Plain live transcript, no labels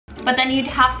But then you'd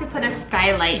have to put a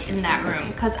skylight in that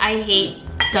room because I hate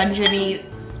dungeony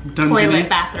toilet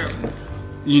bathrooms.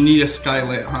 You need a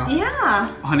skylight, huh?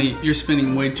 Yeah. Honey, you're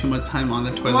spending way too much time on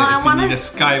the toilet Well, if you need a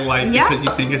skylight because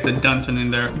you think it's a dungeon in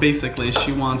there. Basically,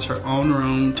 she wants her own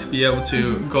room to be able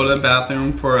to go to the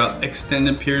bathroom for an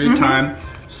extended period of time,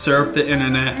 surf the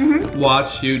internet,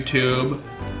 watch YouTube.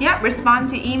 Yeah, respond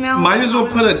to email. Might as well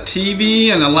put a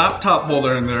TV and a laptop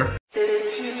holder in there.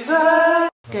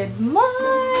 Good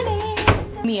morning!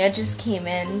 Miya just came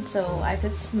in so I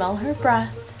could smell her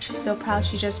breath. She's so proud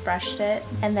she just brushed it.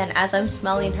 And then as I'm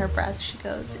smelling her breath, she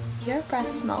goes, "Your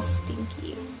breath smells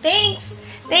stinky." Thanks!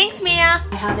 Thanks, Miya!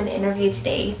 I have an interview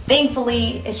today.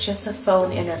 Thankfully, it's just a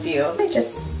phone interview. I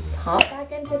just hop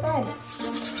back into bed.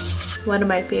 One of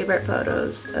my favorite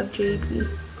photos of JB.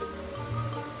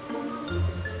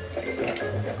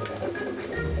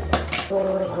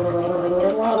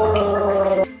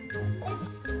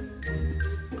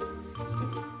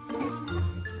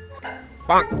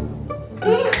 Bonk.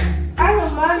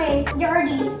 I'm mommy,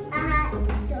 dirty.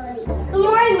 Dirty.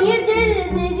 Mom, you did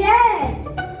it again.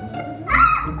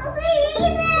 Okay,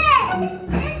 eat it.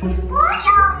 It's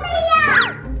oil, Miya.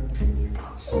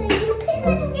 You put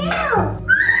this down.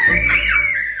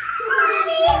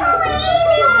 Mommy,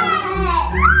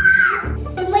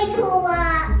 you wait for a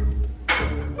while.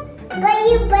 But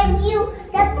you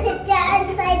just put that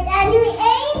inside and you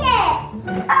ate it.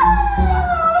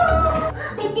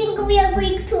 I think we are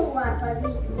going to watch a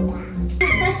video.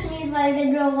 Touch me if I can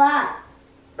grow up.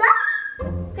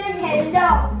 Good head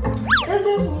down. Look at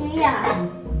me, yeah.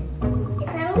 Is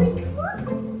that what it's for?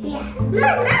 Yeah. No,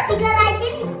 not because I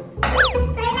didn't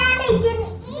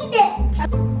eat it.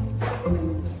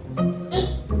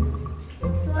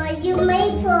 Well, you may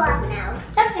talk now.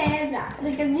 Okay, I'm not.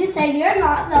 Because you said you're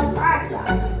not, so I'm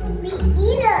not. We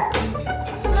eat it.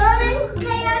 Mom, can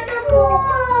I have the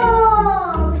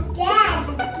Dad,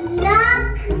 not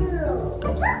cool.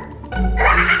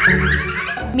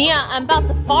 Miya, I'm about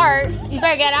to fart. You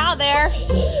better get out of there.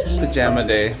 Pajama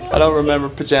day. I don't remember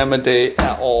pajama day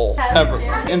at all, ever.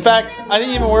 In fact, I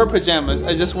didn't even wear pajamas.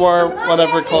 I just wore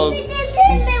whatever clothes.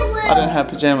 I didn't have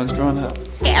pajamas growing up.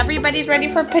 Okay, everybody's ready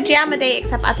for pajama day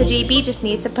except at the JB just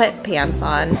needs to put pants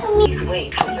on. Please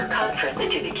wait for your conference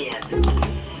to begin.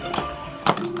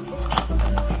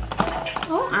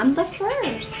 Oh, I'm the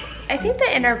first. I think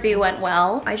the interview went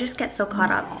well. I just get so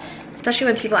caught up, especially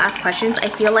when people ask questions. I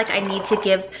feel like I need to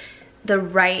give the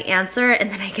right answer and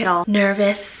then I get all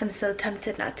nervous. I'm so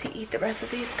tempted not to eat the rest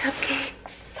of these cupcakes.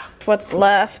 What's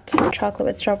left? Chocolate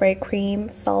with strawberry cream,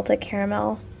 salted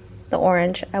caramel, the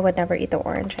orange. I would never eat the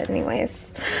orange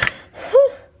anyways.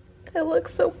 It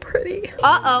looks so pretty.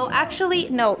 Uh-oh, actually,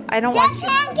 no, I don't want you.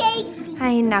 Pancakes.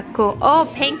 Ay, naku. Oh,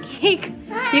 pancake.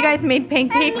 You guys made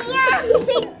pancakes.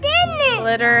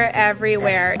 Glitter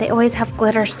everywhere. They always have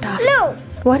glitter stuff. No.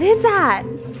 What is that?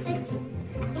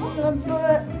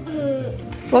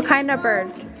 What kind of bird?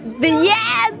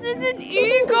 Yes, it's an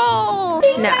eagle.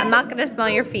 No, I'm not gonna smell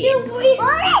your feet.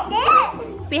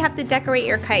 We have to decorate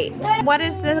your kite. What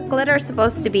is the glitter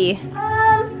supposed to be?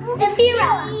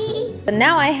 But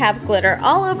now I have glitter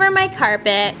all over my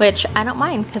carpet, which I don't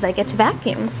mind because I get to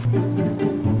vacuum.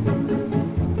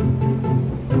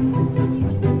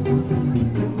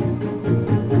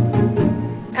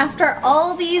 After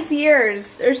all these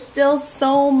years, there's still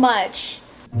so much.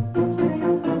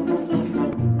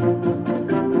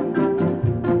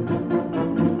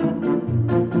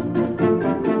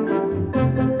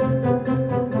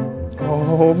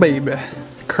 Oh baby,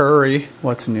 curry.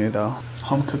 What's new though?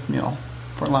 Home cooked meal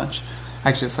for lunch.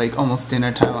 Actually, it's like almost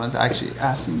dinner time. I was actually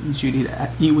asking Judy to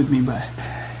eat with me, but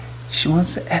she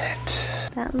wants to edit.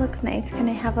 That looks nice. Can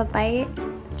I have a bite?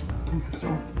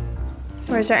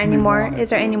 Or is there any more?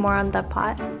 Is there any more on the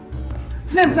pot?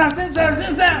 Snap, snap, snap, snap,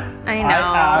 snap, snap.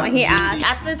 I know. He asked.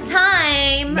 At the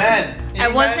time, Men. I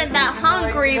wasn't that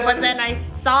hungry, but then I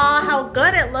saw how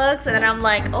good it looks, and then I'm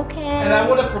like, okay. And I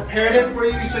would have prepared it for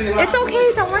you so you It's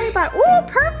okay, don't worry about it. Ooh,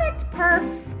 perfect,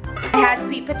 perfect. I had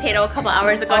sweet potato a couple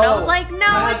hours ago, and I was like,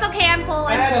 no, it's okay, I'm full,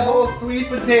 I had a whole sweet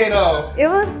potato. It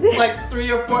was like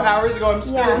 3 or 4 hours ago, I'm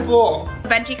still full.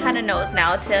 Benji kind of knows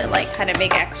now to like kind of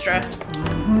make extra.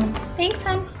 Thanks,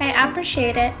 hon. I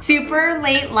appreciate it. Super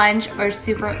late lunch or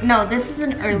no, this is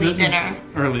an early dinner.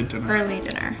 Early dinner. Early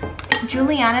dinner.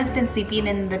 Julianna's been sleeping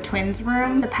in the twins'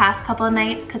 room the past couple of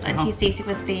nights because Auntie Stacy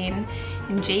was staying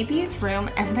in JB's room,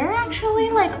 and they're actually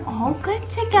like all good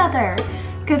together.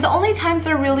 Because the only times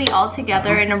they're really all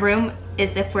together in a room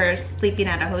is if we're sleeping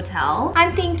at a hotel.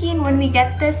 I'm thinking when we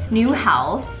get this new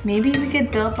house, maybe we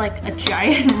could build like a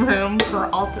giant room for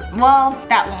all well,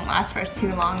 that won't last for us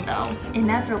too long though.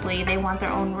 Inevitably, they want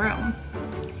their own room.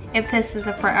 If this is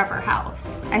a forever house.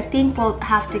 I think we'll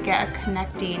have to get a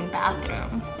connecting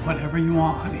bathroom. Whatever you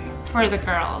want, honey. For the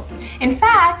girls. In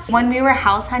fact, when we were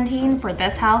house hunting for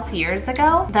this house years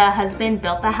ago, the husband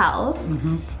built the house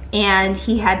and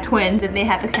he had twins and they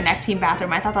had the connecting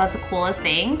bathroom. I thought that was the coolest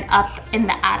thing. Up in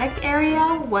the attic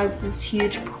area was this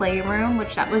huge playroom,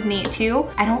 which that was neat too.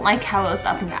 I don't like how it was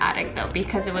up in the attic though,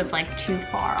 because it was like too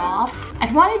far off.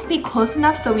 I'd want it to be close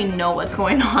enough so we know what's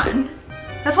going on.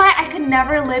 That's why I could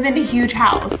never live in a huge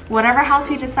house. Whatever house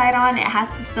we decide on, it has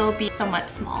to still be somewhat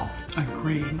small.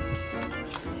 Agreed.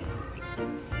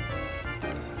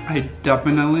 I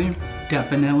definitely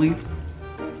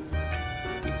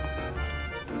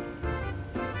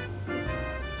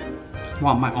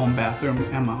want my own bathroom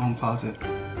and my own closet.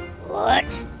 What?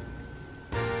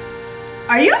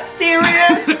 Are you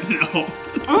serious? No.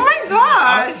 Oh my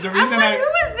god. The reason who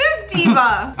is this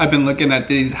diva? I've been looking at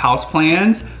these house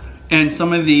plans, and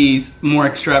some of these more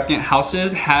extravagant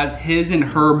houses has his and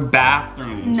her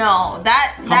bathrooms. No,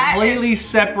 that completely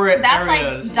separate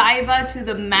areas. That's like diva to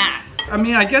the max. I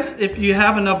mean, I guess if you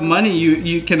have enough money,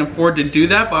 you can afford to do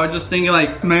that, but I was just thinking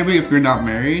like, maybe if you're not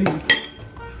married,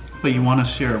 but you want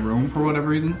to share a room for whatever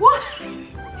reason. What?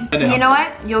 You know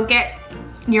what? You'll get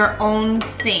your own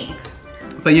sink.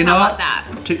 But you know How what?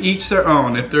 about that? To each their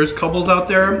own. If there's couples out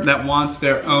there that wants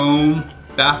their own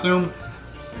bathroom,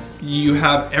 you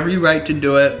have every right to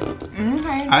do it.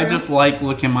 Okay, I just like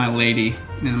looking my lady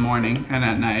in the morning and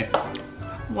at night.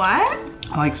 What?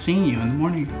 I like seeing you in the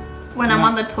morning. When I'm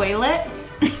on the toilet?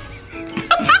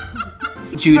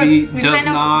 Judy does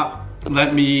not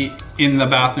let me in the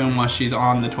bathroom while she's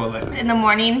on the toilet. In the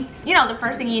morning, you know, the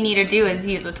first thing you need to do is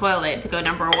use the toilet to go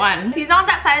number one. He's on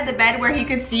that side of the bed where he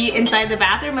could see inside the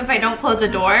bathroom if I don't close the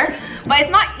door. But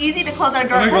it's not easy to close our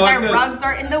door because our rugs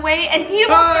are in the way, and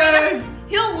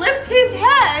he'll lift his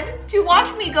head to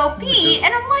watch me go pee,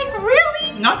 and I'm like,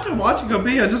 really? Not to watch you go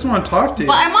pee, I just want to talk to you.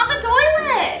 But I'm on the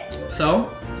toilet.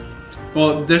 So?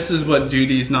 Well, this is what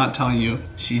Judy's not telling you.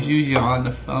 She's usually on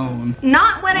the phone.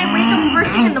 Not when I wake up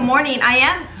first thing in the morning. I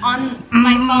am on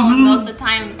my phone most of the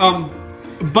time.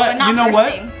 But you know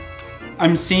what? Thing.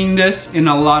 I'm seeing this in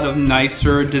a lot of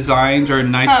nicer designs or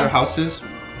nicer houses.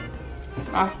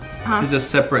 There's a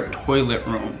separate toilet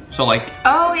room. So like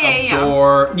a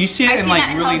door. You see it in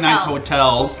like really nice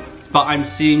hotels, but I'm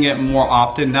seeing it more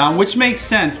often now, which makes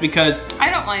sense because I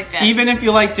don't like it. Even if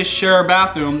you like to share a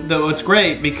bathroom, though, it's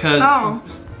great because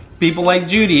people like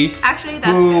Judy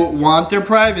who want their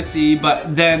privacy,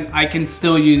 but then I can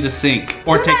still use a sink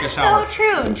or take a shower. That's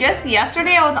so true. Just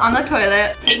yesterday I was on the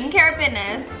toilet taking care of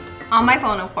business. On my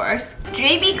phone, of course.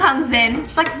 JB comes in.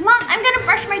 She's like, Mom, I'm gonna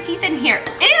brush my teeth in here.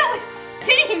 Ew, it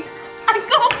stinks. I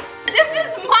go, this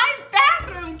is my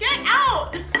bathroom. Get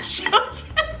out.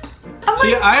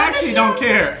 See, I actually don't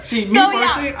care. See, me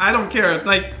personally, I don't care.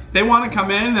 Like, they want to come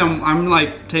in and I'm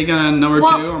like taking a number two.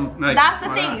 I'm like, that's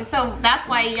the thing. So that's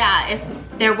why, yeah,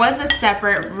 if there was a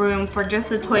separate room for just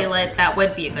the toilet, that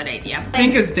would be a good idea. I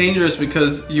think it's dangerous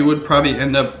because you would probably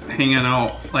end up hanging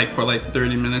out like for like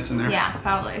 30 minutes in there. Yeah,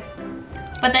 probably.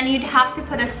 But then you'd have to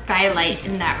put a skylight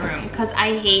in that room because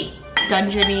I hate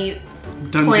dungeony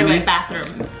toilet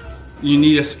bathrooms. You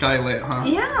need a skylight, huh?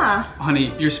 Yeah.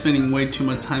 Honey, you're spending way too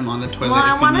much time on the toilet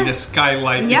if you need a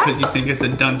skylight because you think it's a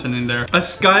dungeon in there. A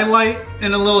skylight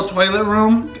in a little toilet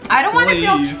room? I don't want to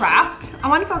feel trapped. I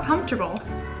want to feel comfortable.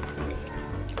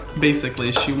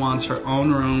 Basically, she wants her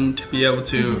own room to be able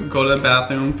to go to the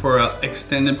bathroom for an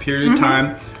extended period of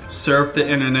time, surf the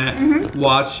internet,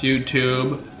 watch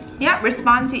YouTube. Yeah,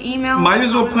 respond to email. Might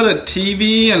as well put a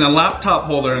TV and a laptop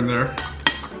holder in there.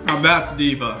 Now that's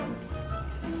diva.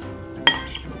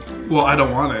 Well, I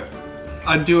don't want it.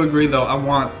 I do agree though, I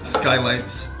want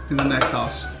skylights in the next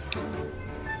house.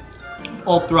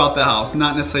 All throughout the house,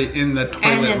 not necessarily in the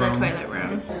toilet room. And in the toilet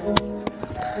room.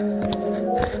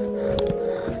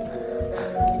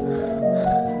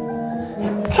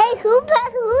 Hey, who's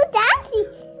daddy?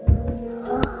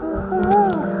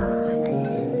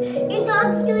 Your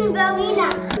dog's doing ballerina.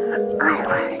 I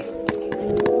love it.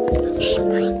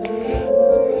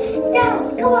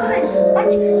 Down, come on.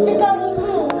 Watch the doggy move.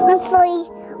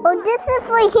 Oh, this is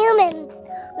for humans.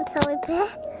 I'm sorry, Pat.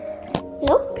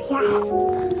 Nope, yeah.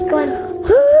 Go on.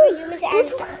 This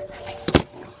one.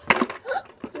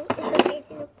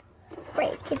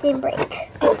 Break, it didn't break.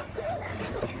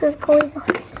 This is going on.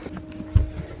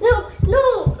 No.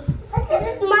 This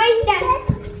is my dad.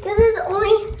 This is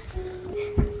only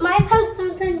my house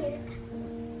comes in here.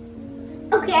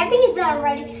 I'm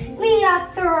ready.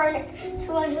 Mia's turn.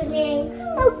 So what's his name?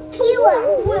 Oh,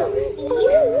 Keira. Lucy.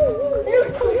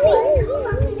 Lucy.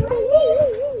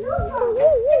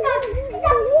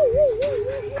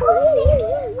 Come on.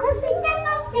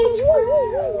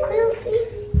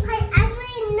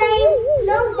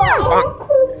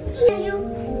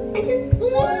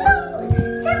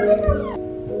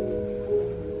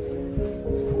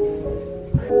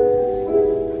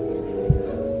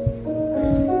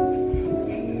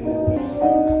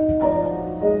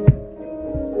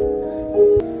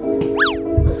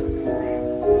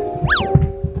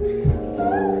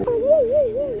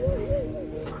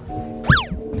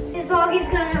 This dog is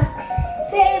gonna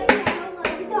pay the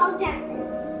dog down.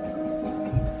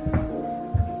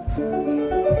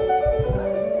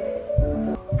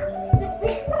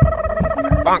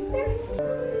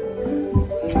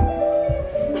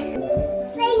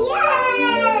 Say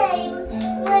yay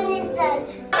when it's done.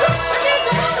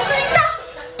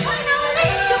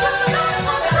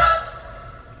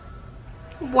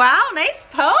 Wow, nice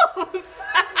pose.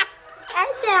 I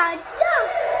said dog.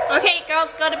 Okay,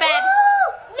 girls, go to bed.